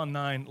in John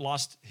 9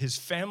 lost his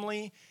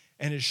family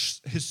and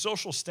his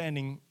social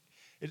standing.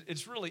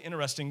 It's really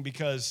interesting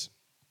because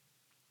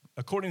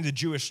according to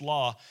Jewish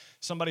law,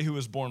 somebody who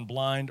was born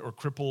blind or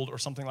crippled or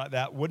something like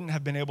that wouldn't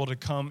have been able to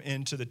come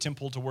into the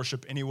temple to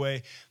worship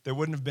anyway. They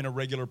wouldn't have been a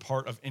regular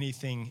part of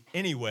anything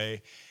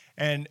anyway.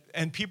 And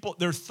people,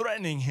 they're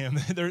threatening him.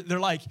 They're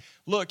like,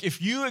 look,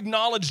 if you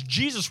acknowledge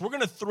Jesus, we're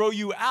going to throw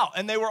you out.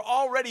 And they were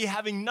already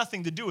having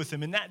nothing to do with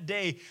him. In that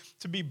day,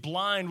 to be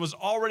blind was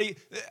already,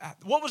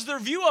 what was their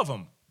view of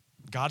him?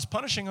 God's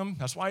punishing him.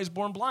 That's why he's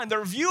born blind.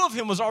 Their view of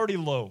him was already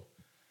low.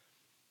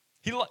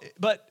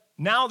 But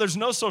now there's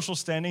no social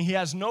standing. He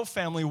has no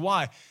family.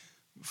 Why?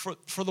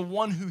 For the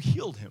one who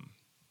healed him.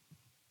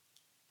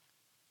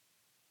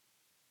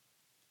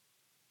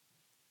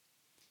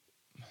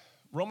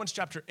 Romans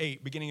chapter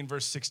 8, beginning in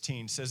verse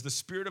 16, says, the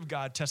Spirit of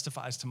God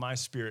testifies to my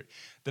spirit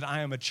that I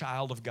am a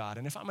child of God.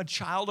 And if I'm a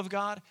child of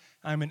God,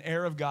 I am an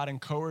heir of God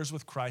and co-heirs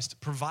with Christ,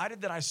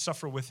 provided that I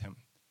suffer with him.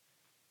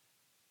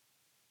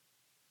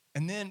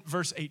 And then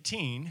verse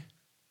 18,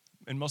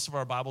 in most of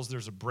our Bibles,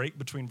 there's a break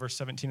between verse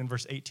 17 and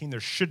verse 18. There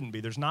shouldn't be.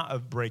 There's not a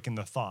break in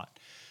the thought.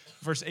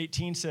 Verse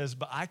 18 says,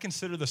 but I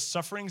consider the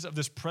sufferings of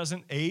this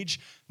present age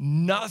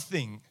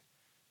nothing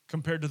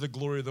compared to the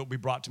glory that will be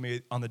brought to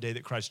me on the day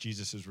that Christ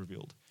Jesus is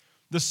revealed.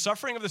 The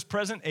suffering of this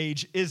present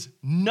age is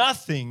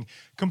nothing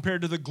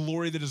compared to the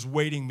glory that is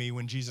waiting me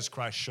when Jesus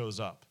Christ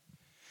shows up.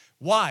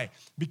 Why?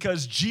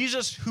 Because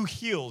Jesus who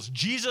heals,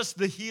 Jesus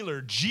the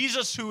healer,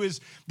 Jesus who is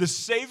the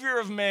Savior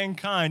of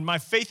mankind, my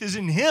faith is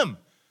in him,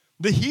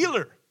 the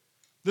healer,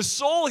 the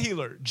soul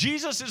healer.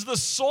 Jesus is the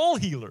soul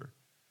healer.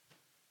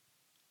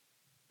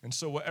 And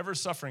so whatever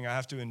suffering I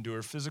have to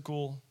endure,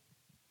 physical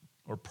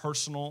or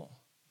personal,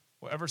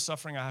 whatever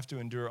suffering I have to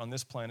endure on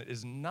this planet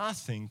is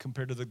nothing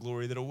compared to the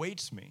glory that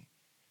awaits me.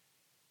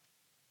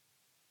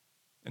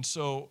 And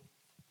so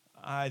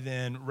I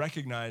then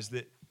recognize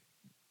that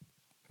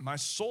my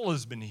soul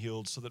has been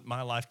healed so that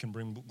my life can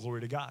bring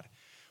glory to God.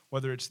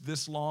 Whether it's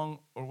this long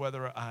or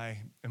whether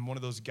I am one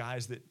of those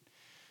guys that,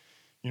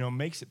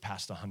 makes it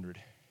past 100.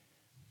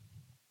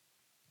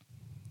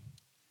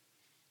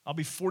 I'll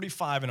be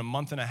 45 in a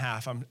month and a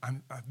half. I've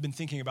been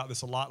thinking about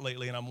this a lot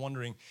lately, and I'm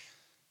wondering,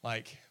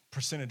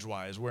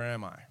 percentage-wise, where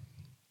am I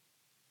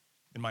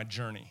in my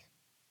journey?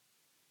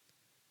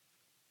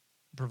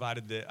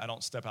 Provided that I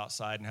don't step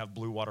outside and have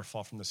blue water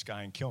fall from the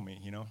sky and kill me,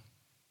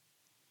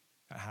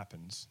 That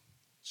happens.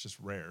 It's just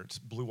rare. It's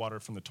blue water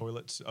from the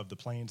toilets of the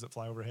planes that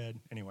fly overhead.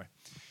 Anyway.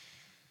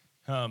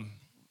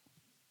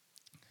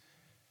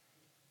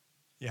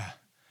 Yeah.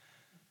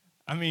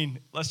 I'm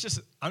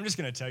just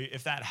going to tell you,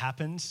 if that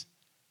happens,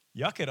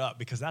 yuck it up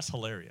because that's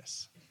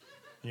hilarious.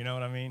 You know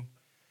what I mean?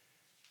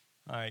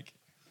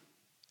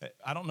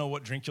 I don't know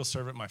what drink you'll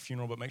serve at my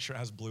funeral, but make sure it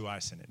has blue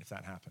ice in it if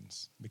that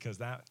happens, because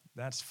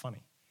that's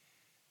funny.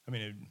 I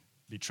mean, it'd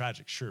be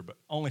tragic, sure, but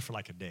only for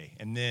like a day,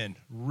 and then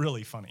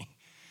really funny.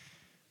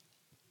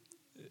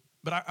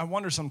 But I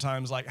wonder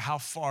sometimes, like, how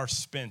far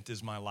spent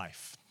is my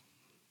life?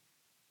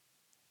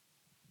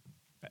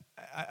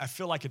 I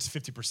feel like it's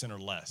 50% or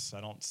less.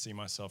 I don't see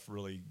myself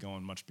really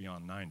going much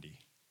beyond 90.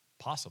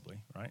 Possibly,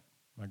 right?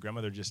 My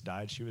grandmother just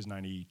died. She was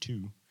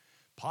 92.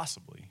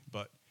 Possibly.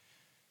 But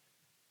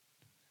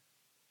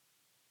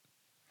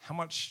how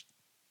much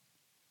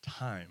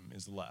time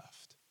is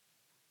left?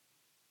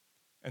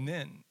 And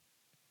then,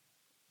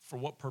 for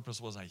what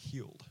purpose was I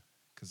healed?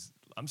 Because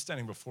I'm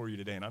standing before you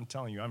today, and I'm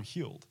telling you, I'm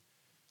healed.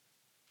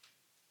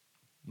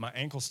 My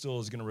ankle still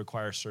is going to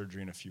require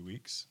surgery in a few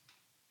weeks.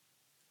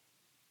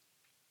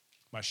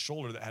 My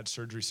shoulder that had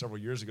surgery several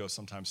years ago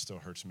sometimes still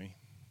hurts me.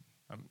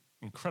 I'm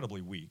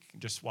incredibly weak.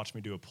 Just watch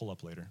me do a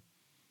pull-up later.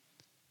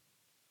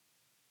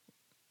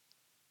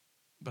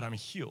 But I'm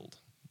healed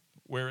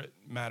where it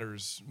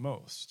matters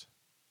most.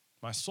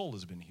 My soul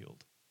has been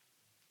healed.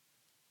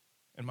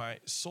 And my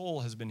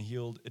soul has been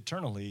healed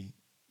eternally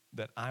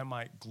that I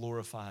might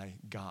glorify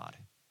God.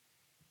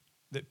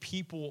 That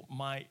people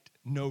might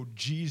know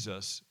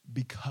Jesus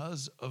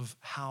because of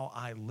how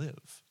I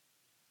live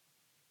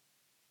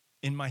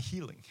in my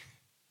healing.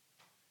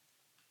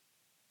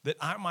 That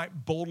I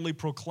might boldly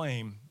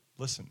proclaim,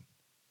 listen,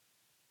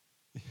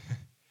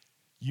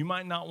 you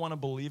might not want to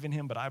believe in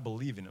him, but I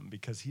believe in him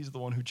because he's the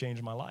one who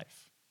changed my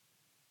life.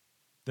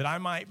 That I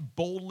might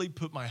boldly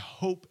put my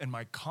hope and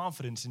my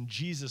confidence in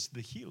Jesus the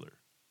healer.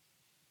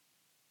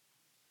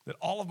 That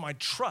all of my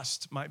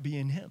trust might be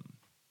in him.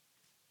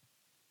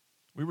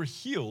 We were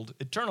healed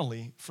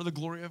eternally for the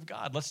glory of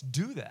God. Let's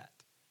do that.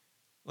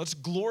 Let's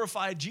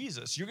glorify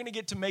Jesus. You're going to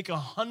get to make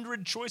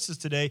 100 choices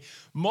today.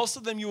 Most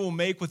of them you will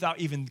make without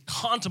even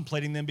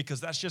contemplating them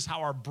because that's just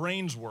how our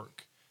brains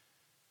work.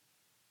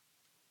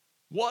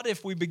 What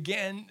if we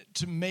began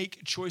to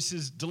make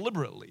choices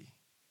deliberately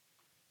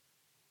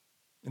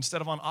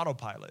instead of on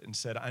autopilot and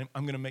said, I'm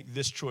going to make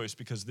this choice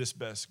because this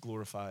best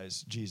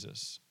glorifies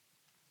Jesus?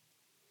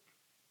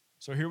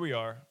 So here we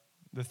are.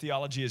 The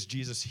theology is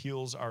Jesus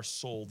heals our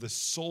soul. The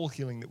soul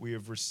healing that we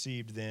have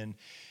received then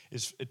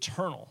is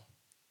eternal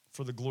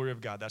for the glory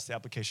of God. That's the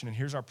application. And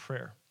here's our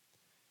prayer.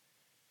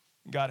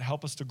 God,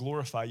 help us to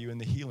glorify you in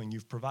the healing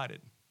you've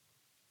provided.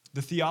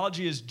 The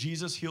theology is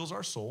Jesus heals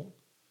our soul.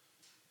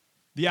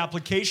 The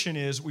application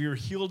is we are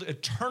healed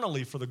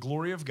eternally for the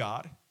glory of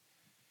God.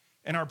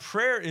 And our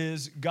prayer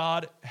is,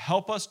 God,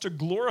 help us to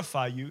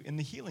glorify you in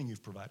the healing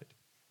you've provided.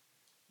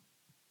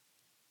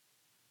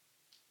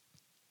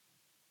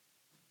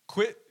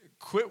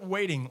 Quit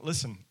waiting.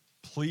 Listen,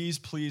 please,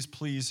 please,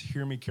 please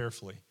hear me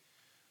carefully.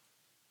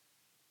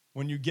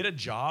 When you get a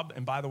job,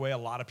 and by the way, a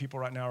lot of people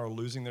right now are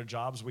losing their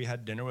jobs. We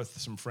had dinner with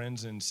some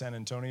friends in San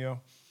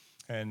Antonio,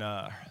 and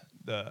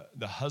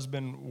the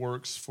husband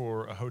works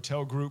for a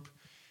hotel group,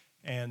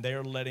 and they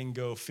are letting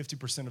go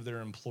 50% of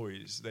their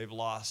employees. They've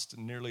lost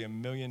nearly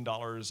 $1 million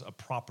of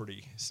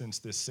property since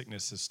this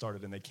sickness has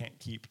started, and they can't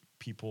keep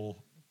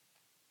people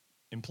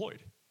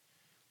employed.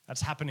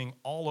 That's happening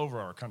all over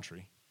our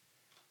country.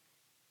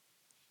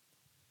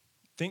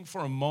 Think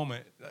for a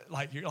moment,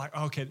 like you're like,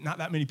 okay, not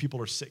that many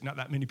people are sick, not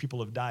that many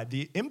people have died.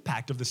 The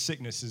impact of the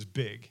sickness is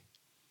big.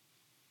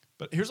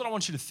 But here's what I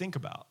want you to think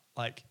about.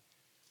 Like,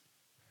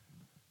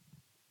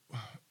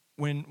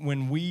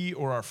 when we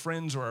or our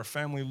friends or our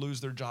family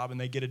lose their job and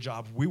they get a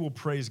job, we will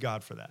praise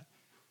God for that.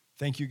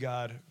 Thank you,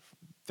 God.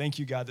 Thank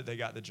you, God, that they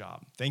got the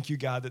job. Thank you,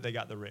 God, that they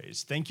got the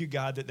raise. Thank you,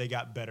 God, that they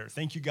got better.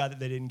 Thank you, God, that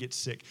they didn't get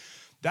sick.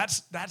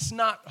 That's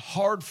not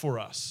hard for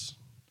us.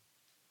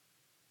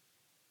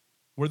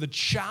 Where the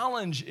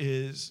challenge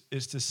is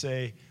to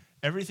say,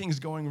 everything's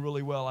going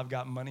really well. I've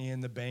got money in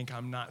the bank.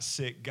 I'm not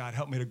sick. God,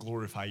 help me to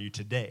glorify you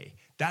today.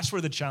 That's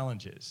where the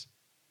challenge is.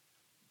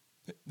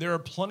 There are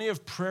plenty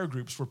of prayer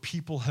groups where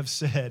people have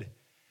said,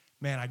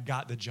 man, I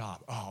got the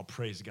job. Oh,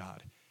 praise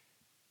God.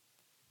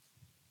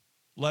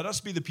 Let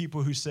us be the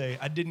people who say,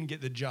 I didn't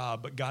get the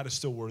job, but God is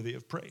still worthy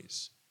of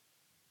praise.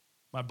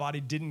 My body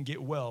didn't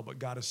get well, but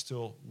God is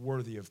still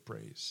worthy of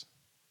praise.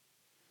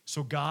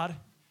 So God,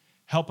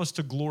 help us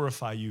to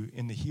glorify you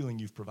in the healing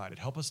you've provided.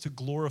 Help us to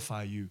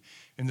glorify you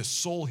in the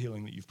soul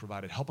healing that you've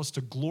provided. Help us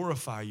to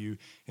glorify you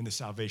in the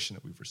salvation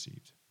that we've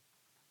received.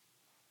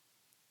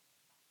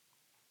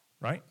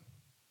 Right?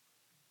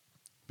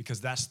 Because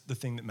that's the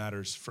thing that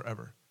matters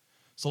forever.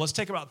 So let's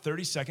take about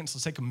 30 seconds.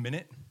 Let's take a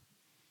minute.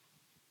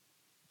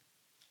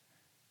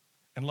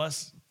 And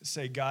let's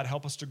say, God,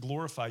 help us to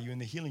glorify you in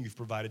the healing you've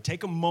provided.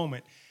 Take a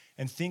moment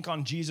and think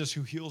on Jesus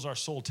who heals our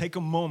soul. Take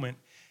a moment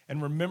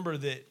and remember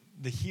that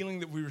the healing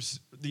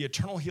the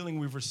eternal healing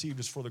we've received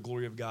is for the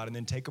glory of God. And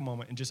then take a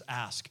moment and just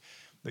ask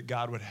that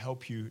God would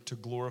help you to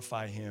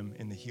glorify him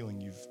in the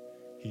healing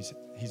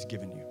he's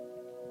given you.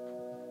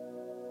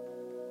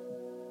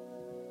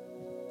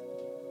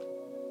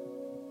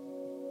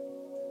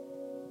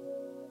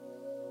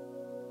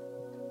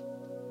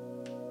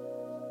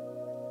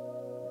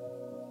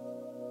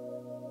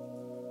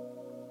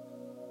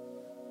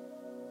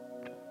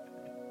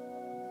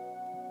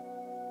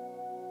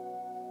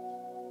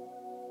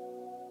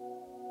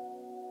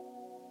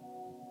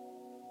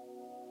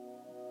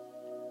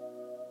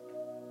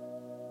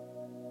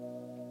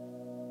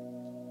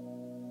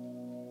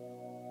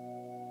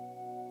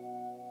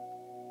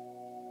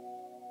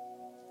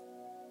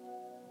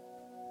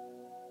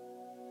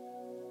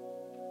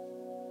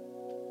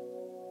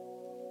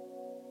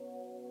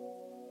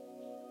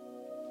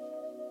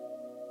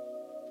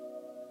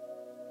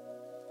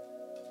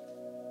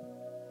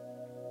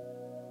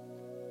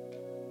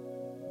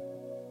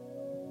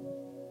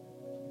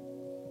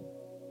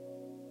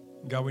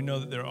 God, we know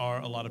that there are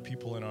a lot of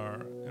people in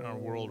our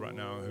world right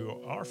now who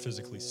are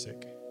physically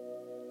sick.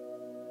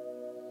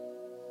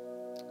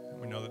 And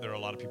we know that there are a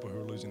lot of people who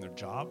are losing their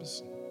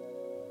jobs.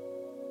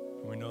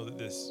 And we know that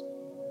this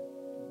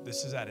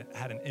has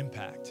had an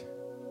impact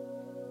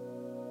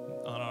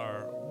on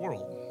our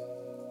world.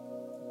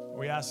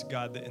 We ask,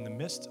 God, that in the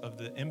midst of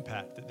the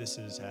impact that this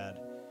has had,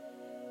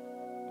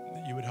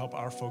 that you would help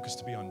our focus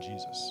to be on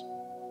Jesus.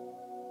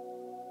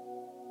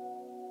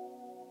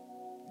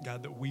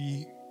 God, that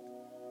we,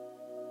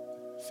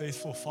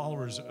 faithful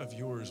followers of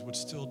yours, would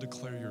still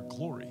declare your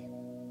glory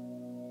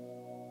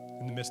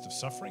in the midst of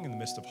suffering, in the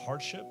midst of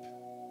hardship,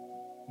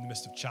 in the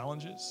midst of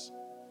challenges,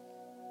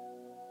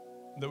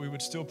 that we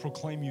would still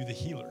proclaim you the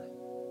healer.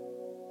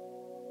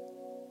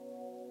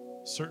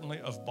 Certainly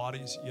of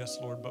bodies, yes,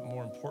 Lord, but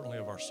more importantly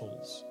of our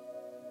souls.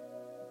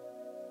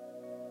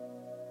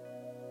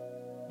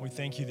 We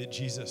thank you that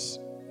Jesus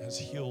has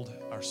healed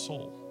our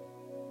soul.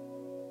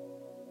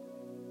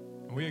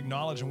 And we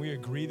acknowledge and we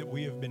agree that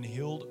we have been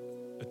healed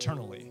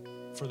eternally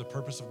for the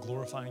purpose of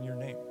glorifying your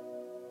name.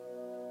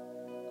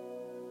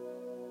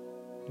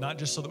 Not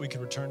just so that we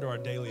could return to our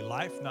daily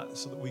life, not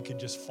so that we could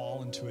just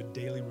fall into a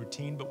daily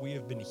routine, but we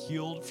have been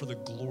healed for the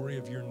glory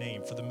of your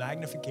name, for the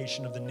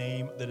magnification of the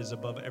name that is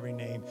above every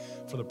name,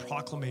 for the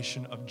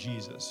proclamation of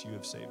Jesus. You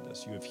have saved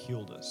us. You have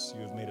healed us.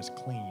 You have made us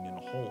clean and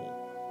whole.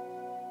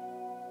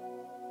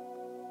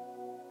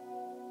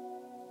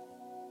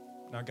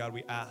 Now, God,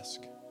 we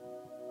ask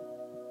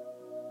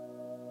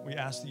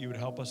that you would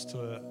help us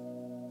to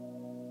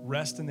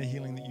rest in the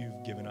healing that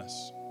you've given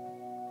us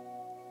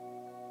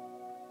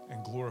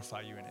and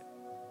glorify you in it.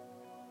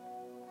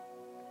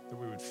 That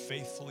we would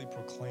faithfully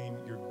proclaim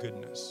your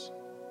goodness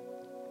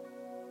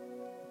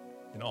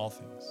in all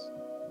things.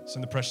 It's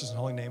in the precious and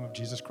holy name of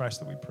Jesus Christ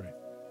that we pray.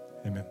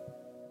 Amen.